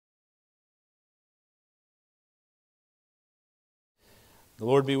The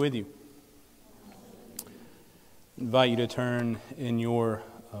Lord be with you. I invite you to turn in your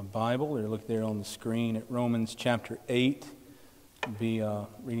Bible, or look there on the screen at Romans chapter 8. We'll be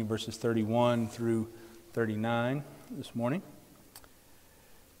reading verses 31 through 39 this morning.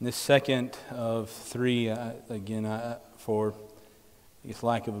 This second of three, for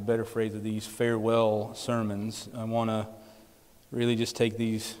lack of a better phrase of these farewell sermons, I want to really just take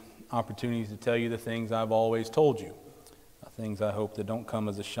these opportunities to tell you the things I've always told you. Things I hope that don't come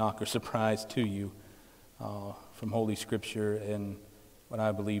as a shock or surprise to you from Holy Scripture and what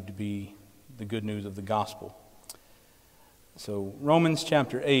I believe to be the good news of the gospel. So Romans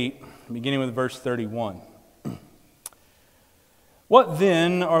chapter 8, beginning with verse 31. What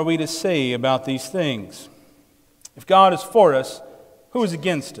then are we to say about these things? If God is for us, who is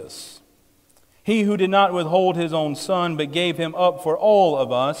against us? He who did not withhold his own Son, but gave him up for all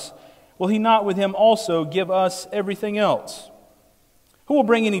of us, will he not with him also give us everything else? Who will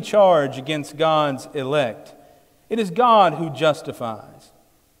bring any charge against God's elect? It is God who justifies.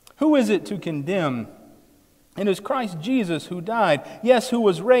 Who is it to condemn? It is Christ Jesus who died, yes, who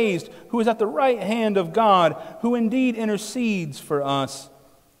was raised, who is at the right hand of God, who indeed intercedes for us.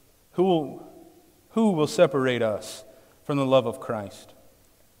 Who will separate us from the love of Christ?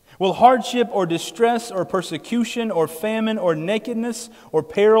 Will hardship or distress or persecution or famine or nakedness or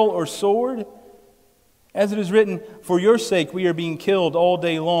peril or sword? As it is written, for your sake we are being killed all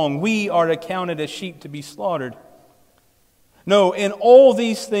day long. We are accounted as sheep to be slaughtered. No, in all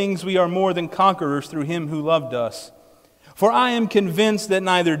these things we are more than conquerors through Him who loved us. For I am convinced that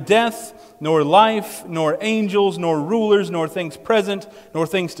neither death, nor life, nor angels, nor rulers, nor things present, nor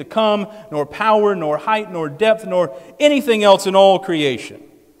things to come, nor power, nor height, nor depth, nor anything else in all creation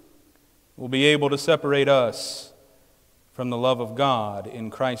will be able to separate us from the love of God in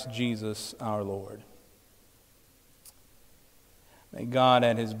Christ Jesus our Lord. May God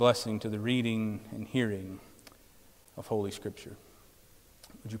add His blessing to the reading and hearing of Holy Scripture.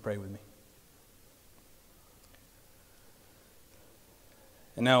 Would you pray with me?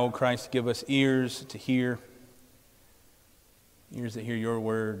 And now, O Christ, give us ears to hear, ears that hear your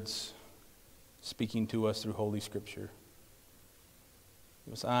words speaking to us through Holy Scripture.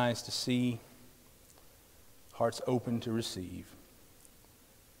 Give us eyes to see, hearts open to receive.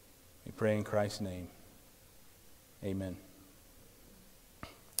 We pray in Christ's name. Amen.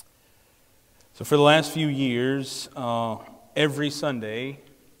 So for the last few years, every Sunday,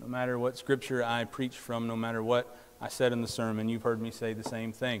 no matter what scripture I preach from, no matter what I said in the sermon, you've heard me say the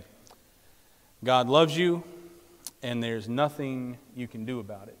same thing. God loves you, and there's nothing you can do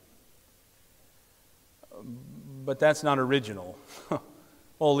about it. But that's not original.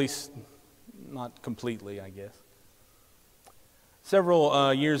 Well, at least not completely, I guess.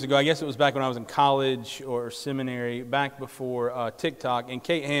 Several years ago, I guess it was back when I was in college or seminary, back before TikTok, and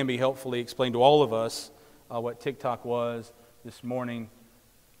Kate Hamby helpfully explained to all of us what TikTok was this morning.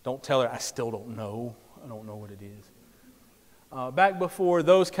 Don't tell her, I still don't know. I don't know what it is. Back before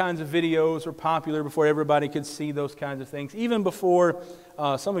those kinds of videos were popular, before everybody could see those kinds of things, even before,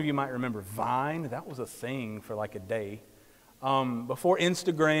 some of you might remember Vine, that was a thing for like a day. Before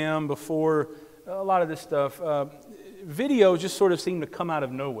Instagram, before a lot of this stuff, videos just sort of seemed to come out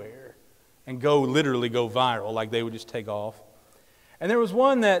of nowhere and literally go viral, like they would just take off. And there was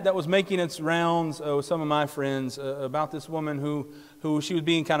one that was making its rounds with some of my friends about this woman who she was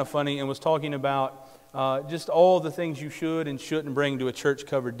being kind of funny and was talking about just all the things you should and shouldn't bring to a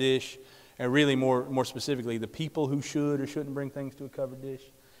church-covered dish, and really more specifically, the people who should or shouldn't bring things to a covered dish.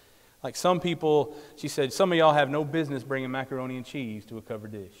 Like some people, she said, some of y'all have no business bringing macaroni and cheese to a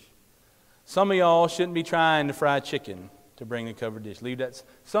covered dish. Some of y'all shouldn't be trying to fry chicken to bring the covered dish. Leave that.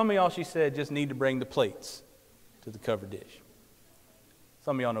 Some of y'all, she said, just need to bring the plates to the covered dish.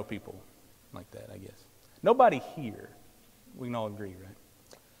 Some of y'all know people like that, I guess. Nobody here. We can all agree,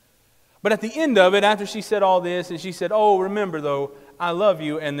 right? But at the end of it, after she said all this, and she said, oh, remember though, I love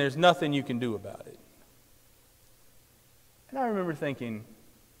you and there's nothing you can do about it. And I remember thinking,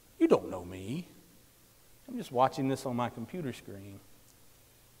 you don't know me. I'm just watching this on my computer screen.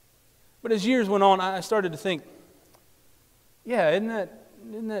 But as years went on, I started to think, yeah,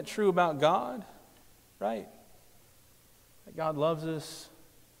 isn't that true about God? Right? That God loves us,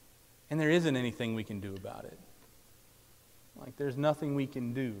 and there isn't anything we can do about it. Like there's nothing we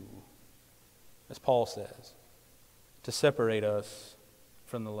can do, as Paul says, to separate us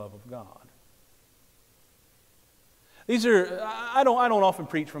from the love of God. These are, I don't often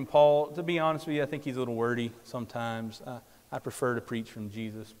preach from Paul. To be honest with you, I think he's a little wordy sometimes. I prefer to preach from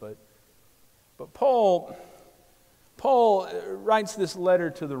Jesus, but Paul writes this letter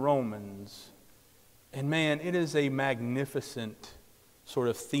to the Romans, and man, it is a magnificent sort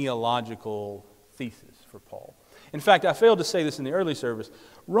of theological thesis for Paul. In fact, I failed to say this in the early service.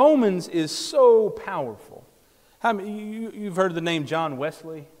 Romans is so powerful. You've heard of the name John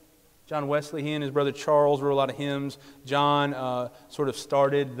Wesley? John Wesley, he and his brother Charles wrote a lot of hymns. John sort of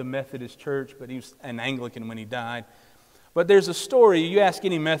started the Methodist Church, but he was an Anglican when he died. But there's a story, you ask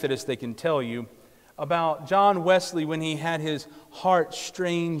any Methodist, they can tell you, about John Wesley when he had his heart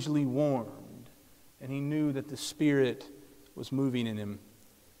strangely warmed, and he knew that the Spirit was moving in him.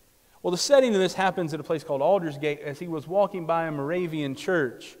 Well, the setting of this happens at a place called Aldersgate as he was walking by a Moravian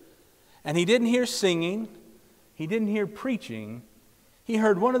church. And he didn't hear singing. He didn't hear preaching. He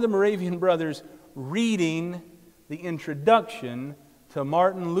heard one of the Moravian brothers reading the introduction to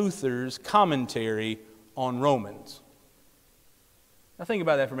Martin Luther's commentary on Romans. Now think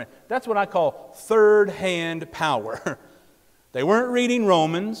about that for a minute. That's what I call third-hand power. They weren't reading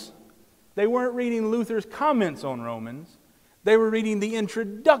Romans. They weren't reading Luther's comments on Romans. They were reading the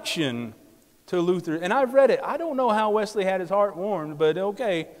introduction to Luther. And I've read it. I don't know how Wesley had his heart warmed, but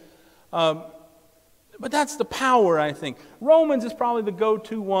okay. But that's the power, I think. Romans is probably the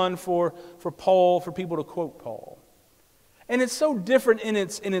go-to one for Paul, for people to quote Paul. And it's so different in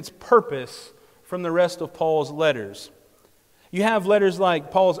its purpose from the rest of Paul's letters. You have letters like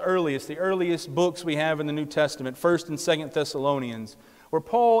Paul's the earliest books we have in the New Testament, 1st and 2nd Thessalonians, where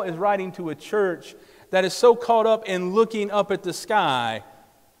Paul is writing to a church that is so caught up in looking up at the sky.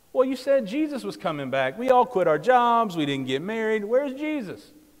 Well, you said Jesus was coming back. We all quit our jobs. We didn't get married. Where's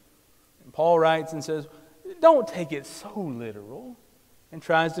Jesus? And Paul writes and says, don't take it so literal, and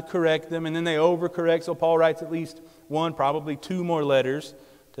tries to correct them, and then they overcorrect. So Paul writes at least one, probably two more letters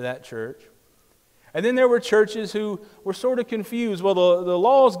to that church. And then there were churches who were sort of confused. Well, the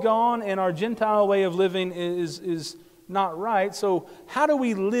law's gone, and our Gentile way of living is not right. So how do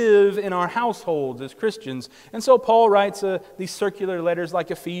we live in our households as Christians? And so Paul writes these circular letters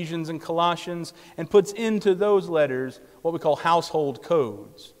like Ephesians and Colossians and puts into those letters what we call household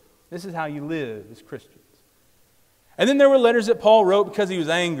codes. This is how you live as Christians. And then there were letters that Paul wrote because he was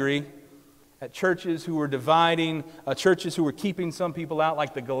angry at churches who were dividing, churches who were keeping some people out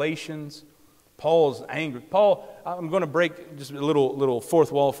like the Galatians. Paul's angry. Paul, I'm going to break just a little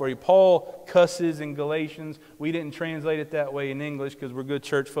fourth wall for you. Paul cusses in Galatians. We didn't translate it that way in English because we're good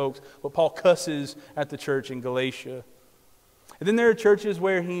church folks. But Paul cusses at the church in Galatia. And then there are churches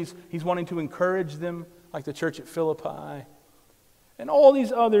where he's wanting to encourage them, like the church at Philippi. And all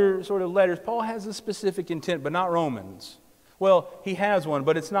these other sort of letters, Paul has a specific intent, but not Romans. Well, he has one,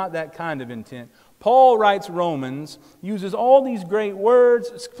 but it's not that kind of intent. Paul writes Romans, uses all these great words,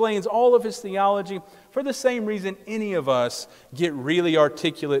 explains all of his theology for the same reason any of us get really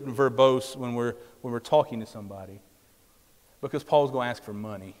articulate and verbose when we're talking to somebody. Because Paul's going to ask for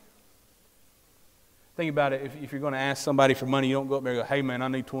money. Think about it. If you're going to ask somebody for money, you don't go up there and go, hey man, I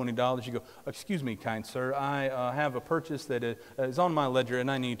need $20. You go, excuse me, kind sir, I have a purchase that is on my ledger and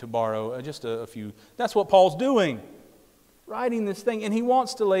I need to borrow just a few. That's what Paul's doing. Writing this thing, and he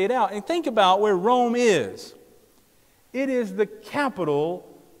wants to lay it out. And think about where Rome is. It is the capital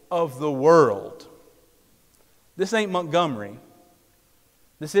of the world. This ain't Montgomery.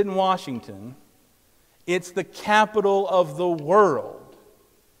 This isn't Washington. It's the capital of the world.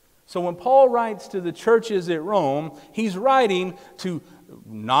 So when Paul writes to the churches at Rome, he's writing to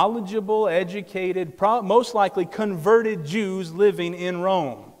knowledgeable, educated, most likely converted Jews living in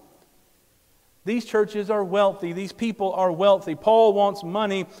Rome. These churches are wealthy. These people are wealthy. Paul wants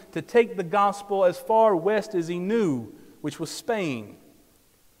money to take the gospel as far west as he knew, which was Spain.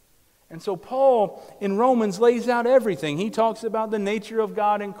 And so Paul in Romans lays out everything. He talks about the nature of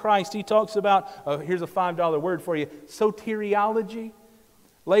God in Christ. He talks about, here's a $5 word for you, soteriology.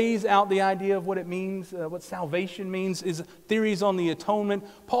 Lays out the idea of what it means, what salvation means, is theories on the atonement.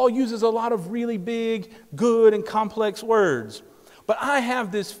 Paul uses a lot of really big, good, and complex words. But I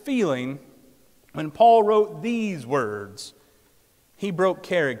have this feeling when Paul wrote these words, he broke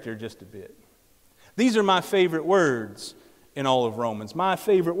character just a bit. These are my favorite words in all of Romans. My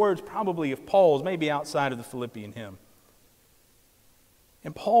favorite words probably of Paul's, maybe outside of the Philippian hymn.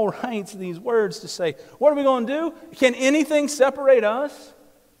 And Paul writes these words to say, what are we going to do? Can anything separate us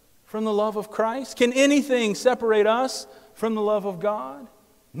from the love of Christ? Can anything separate us from the love of God?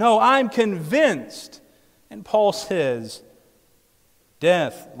 No, I'm convinced. And Paul says,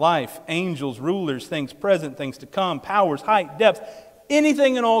 death, life, angels, rulers, things present, things to come, powers, height, depth,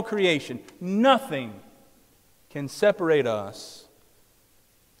 anything in all creation, nothing can separate us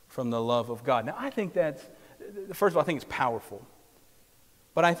from the love of God. Now, I think that's, first of all, I think it's powerful.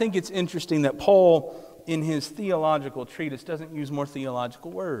 But I think it's interesting that Paul, in his theological treatise, doesn't use more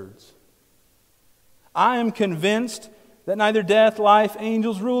theological words. I am convinced that neither death, life,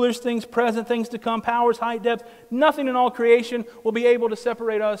 angels, rulers, things present, things to come, powers, height, depth, nothing in all creation will be able to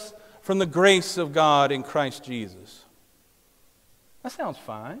separate us from the grace of God in Christ Jesus. That sounds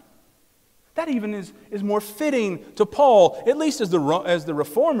fine. That even is more fitting to Paul, at least as the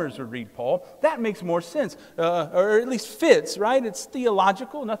reformers would read Paul. That makes more sense, or at least fits, right? It's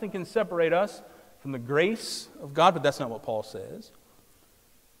theological. Nothing can separate us from the grace of God, but that's not what Paul says.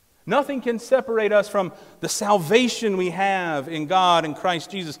 Nothing can separate us from the salvation we have in God and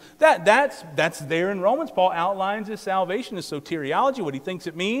Christ Jesus. That's there in Romans. Paul outlines his salvation as soteriology, what he thinks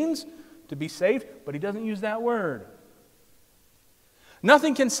it means to be saved, but he doesn't use that word.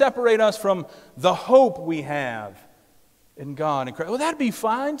 Nothing can separate us from the hope we have in God and Christ. Well, that'd be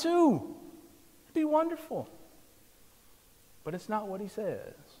fine too. It'd be wonderful. But it's not what he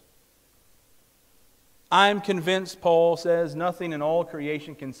says. I'm convinced, Paul says, nothing in all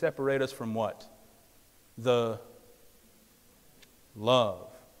creation can separate us from what? The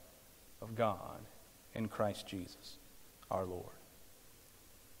love of God in Christ Jesus, our Lord.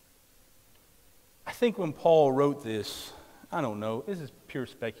 I think when Paul wrote this, I don't know, this is pure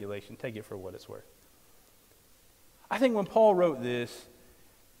speculation, take it for what it's worth. I think when Paul wrote this,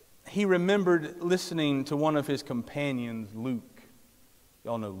 he remembered listening to one of his companions, Luke.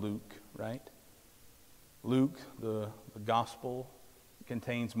 Y'all know Luke, right? Luke, the gospel,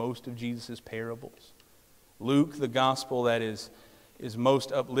 contains most of Jesus' parables. Luke, the gospel that is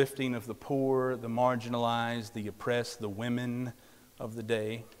most uplifting of the poor, the marginalized, the oppressed, the women of the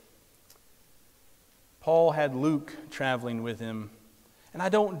day. Paul had Luke traveling with him, and I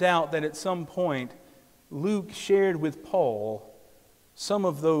don't doubt that at some point Luke shared with Paul some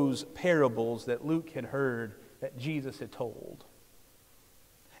of those parables that Luke had heard that Jesus had told.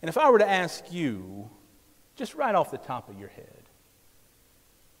 And if I were to ask you, just right off the top of your head,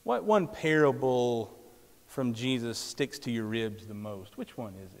 what one parable from Jesus sticks to your ribs the most? Which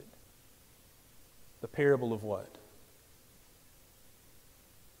one is it? The parable of what?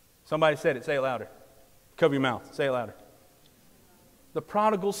 Somebody said it. Say it louder. Cover your mouth. Say it louder. The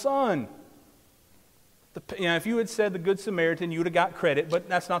prodigal son. If you had said the Good Samaritan, you would have got credit, but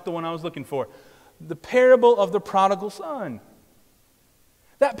that's not the one I was looking for. The parable of the prodigal son.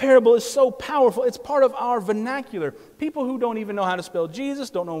 That parable is so powerful. It's part of our vernacular. People who don't even know how to spell Jesus,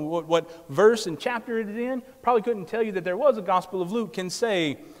 don't know what verse and chapter it is in, probably couldn't tell you that there was a Gospel of Luke, can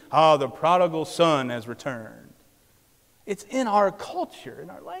say, the prodigal son has returned. It's in our culture, in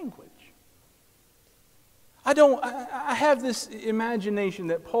our language. I have this imagination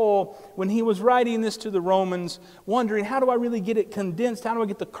that Paul, when he was writing this to the Romans, wondering, how do I really get it condensed? How do I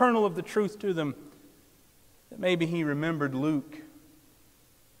get the kernel of the truth to them? That maybe he remembered Luke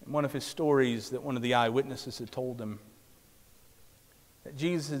and one of his stories that one of the eyewitnesses had told him. That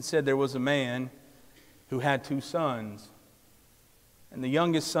Jesus had said there was a man who had 2 sons. And the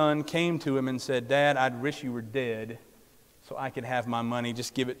youngest son came to him and said, "Dad, I'd wish you were dead so I could have my money.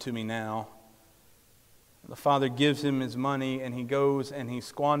 Just give it to me now." The father gives him his money, and he goes and he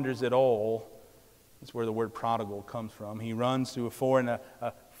squanders it all. That's where the word prodigal comes from. He runs to a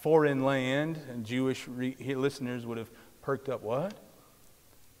foreign land, and Jewish listeners would have perked up, what?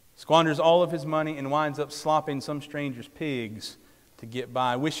 Squanders all of his money and winds up slopping some stranger's pigs to get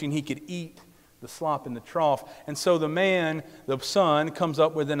by, wishing he could eat the slop in the trough. And so the son, comes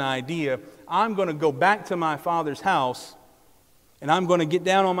up with an idea. I'm going to go back to my father's house, and I'm going to get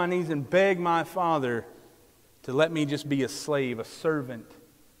down on my knees and beg my father to let me just be a slave, a servant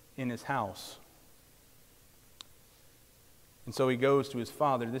in his house. And so he goes to his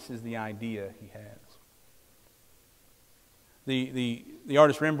father. This is the idea he has. The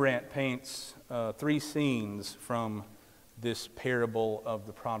artist Rembrandt paints 3 scenes from this parable of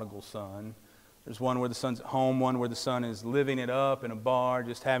the prodigal son. There's one where the son's at home, one where the son is living it up in a bar,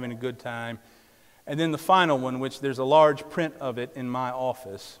 just having a good time. And then the final one, which there's a large print of it in my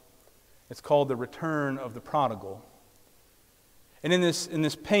office. It's called The Return of the Prodigal. And in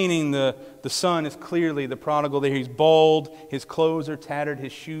this painting, the son is clearly the prodigal. There, he's bald, his clothes are tattered,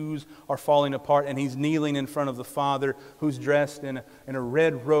 his shoes are falling apart, and he's kneeling in front of the father, who's dressed in a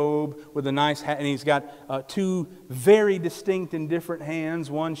red robe with a nice hat, and he's got 2 very distinct and different hands,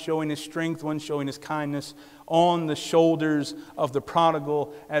 one showing his strength, one showing his kindness, on the shoulders of the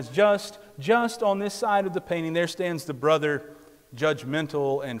prodigal. As just on this side of the painting, there stands the brother,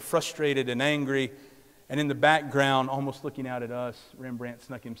 judgmental and frustrated and angry. And in the background, almost looking out at us, Rembrandt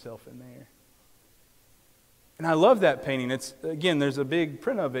snuck himself in there. And I love that painting. Again, there's a big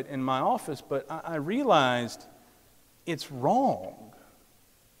print of it in my office, but I realized it's wrong.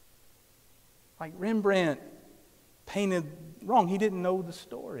 Like Rembrandt painted wrong. He didn't know the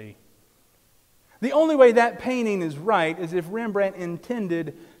story. The only way that painting is right is if Rembrandt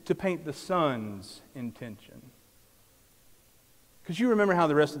intended to paint the son's intention. Because you remember how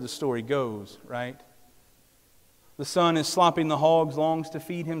the rest of the story goes, right? The son is slopping the hogs, longs to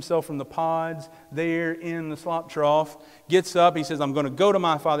feed himself from the pods there in the slop trough. Gets up, he says, I'm going to go to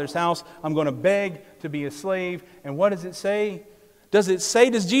my father's house. I'm going to beg to be a slave. And what does it say?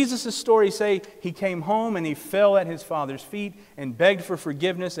 Does Jesus' story say he came home and he fell at his father's feet and begged for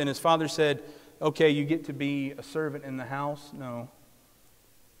forgiveness and his father said, okay, you get to be a servant in the house? No.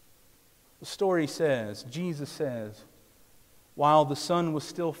 The story says, Jesus says, while the son was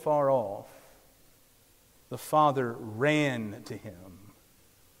still far off, the father ran to him,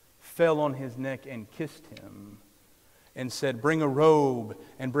 fell on his neck and kissed him, and said, bring a robe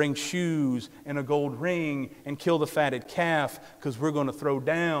and bring shoes and a gold ring and kill the fatted calf because we're going to throw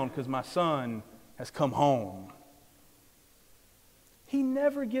down because my son has come home. He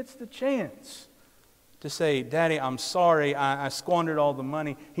never gets the chance to say, Daddy, I'm sorry, I squandered all the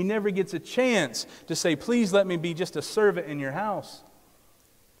money. He never gets a chance to say, please let me be just a servant in your house.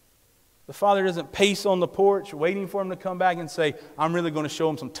 The father doesn't pace on the porch waiting for him to come back and say, I'm really going to show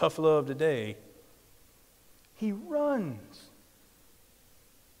him some tough love today. He runs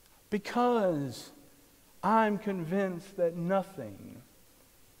because I'm convinced that nothing,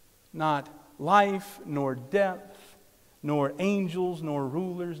 not life, nor depth, nor angels, nor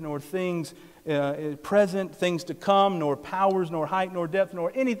rulers, nor things present, things to come, nor powers, nor height, nor depth,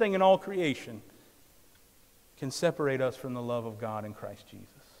 nor anything in all creation can separate us from the love of God in Christ Jesus.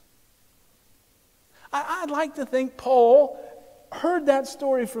 I'd like to think Paul heard that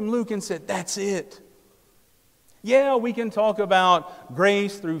story from Luke and said, that's it. Yeah, we can talk about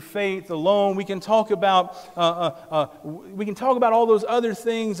grace through faith alone. We can talk about all those other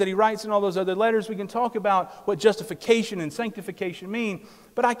things that he writes in all those other letters. We can talk about what justification and sanctification mean.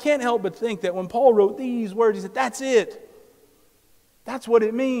 But I can't help but think that when Paul wrote these words, he said, that's it. That's what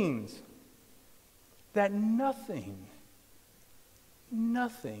it means. That nothing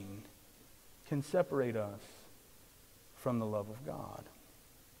can separate us from the love of God.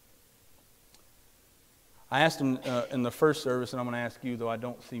 I asked him in the first service, and I'm going to ask you, though I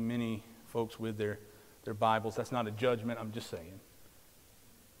don't see many folks with their Bibles. That's not a judgment, I'm just saying.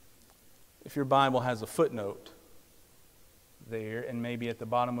 If your Bible has a footnote there, and maybe at the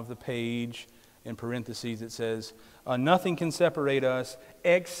bottom of the page, in parentheses, it says, nothing can separate us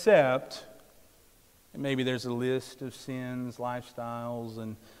except, and maybe there's a list of sins, lifestyles,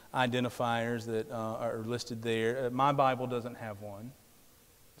 and identifiers that are listed there. My Bible doesn't have one.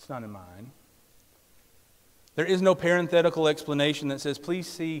 It's not in mine. There is no parenthetical explanation that says, please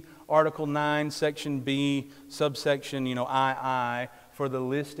see Article 9, Section B, subsection, II, for the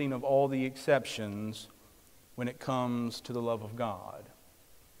listing of all the exceptions when it comes to the love of God.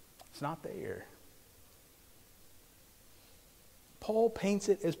 It's not there. Paul paints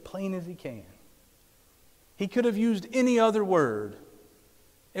it as plain as he can. He could have used any other word.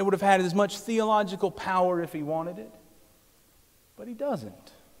 It would have had as much theological power if he wanted it. But he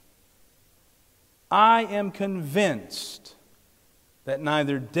doesn't. I am convinced that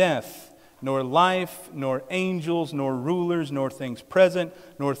neither death, nor life, nor angels, nor rulers, nor things present,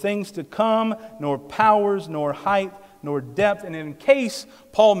 nor things to come, nor powers, nor height, nor depth. And in case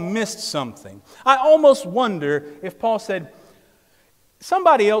Paul missed something, I almost wonder if Paul said,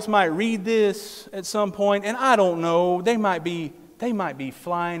 somebody else might read this at some point, and I don't know, they might be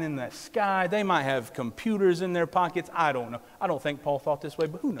flying in the sky. They might have computers in their pockets. I don't know. I don't think Paul thought this way,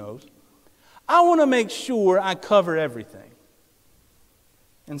 but who knows? I want to make sure I cover everything.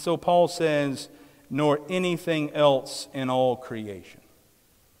 And so Paul says, nor anything else in all creation.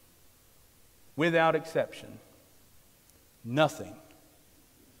 Without exception, nothing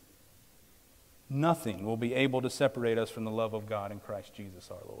will be able to separate us from the love of God in Christ Jesus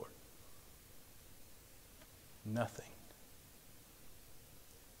our Lord. Nothing.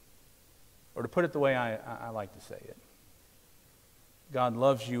 Or to put it the way I like to say it, God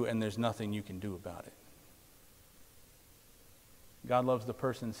loves you and there's nothing you can do about it. God loves the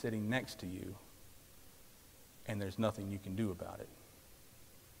person sitting next to you and there's nothing you can do about it.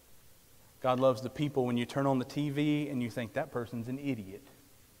 God loves the people when you turn on the TV and you think that person's an idiot.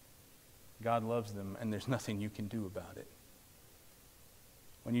 God loves them and there's nothing you can do about it.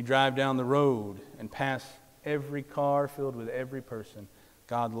 When you drive down the road and pass every car filled with every person,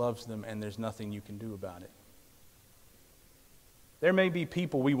 God loves them and there's nothing you can do about it. There may be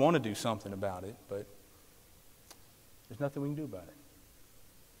people we want to do something about it, but there's nothing we can do about it.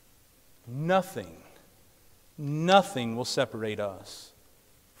 Nothing will separate us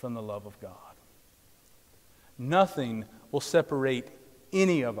from the love of God. Nothing will separate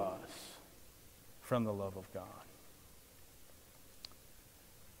any of us from the love of God.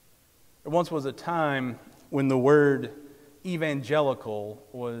 There once was a time when the word evangelical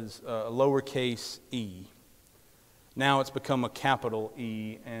was a lowercase e. Now it's become a capital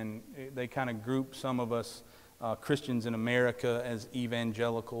E, and they kind of group some of us Christians in America as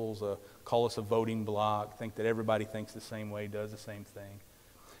evangelicals, call us a voting bloc, think that everybody thinks the same way, does the same thing.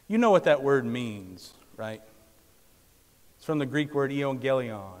 You know what that word means, right? It's from the Greek word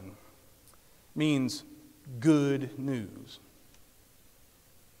evangelion. It means good news.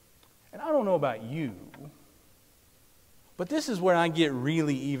 And I don't know about you, but this is where I get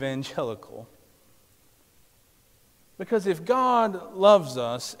really evangelical. Because if God loves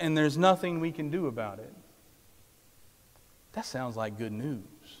us and there's nothing we can do about it, that sounds like good news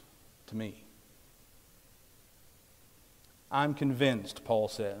to me. I'm convinced, Paul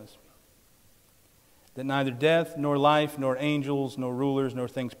says, that neither death, nor life, nor angels, nor rulers, nor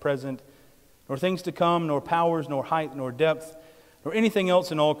things present, nor things to come, nor powers, nor height, nor depth, nor anything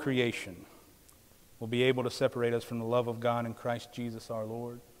else in all creation will be able to separate us from the love of God in Christ Jesus our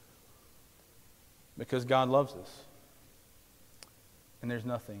Lord. Because God loves us. And there's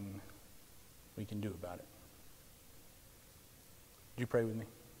nothing we can do about it. Would you pray with me?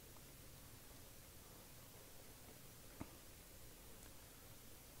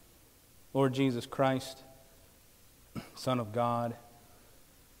 Lord Jesus Christ, Son of God,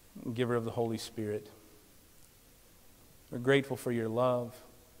 giver of the Holy Spirit, we're grateful for your love.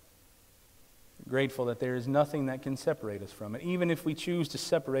 We're grateful that there is nothing that can separate us from it, even if we choose to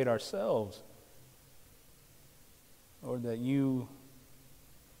separate ourselves. Lord, that you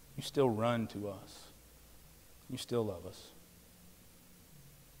still run to us. You still love us.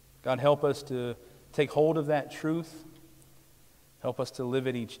 God, help us to take hold of that truth. Help us to live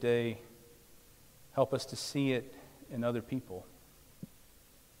it each day. Help us to see it in other people.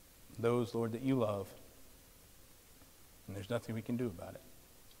 Those, Lord, that you love. And there's nothing we can do about it.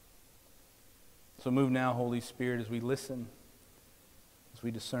 So move now, Holy Spirit, as we listen, as we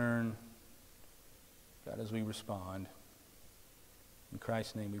discern, God, as we respond. In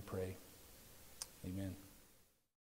Christ's name we pray. Amen.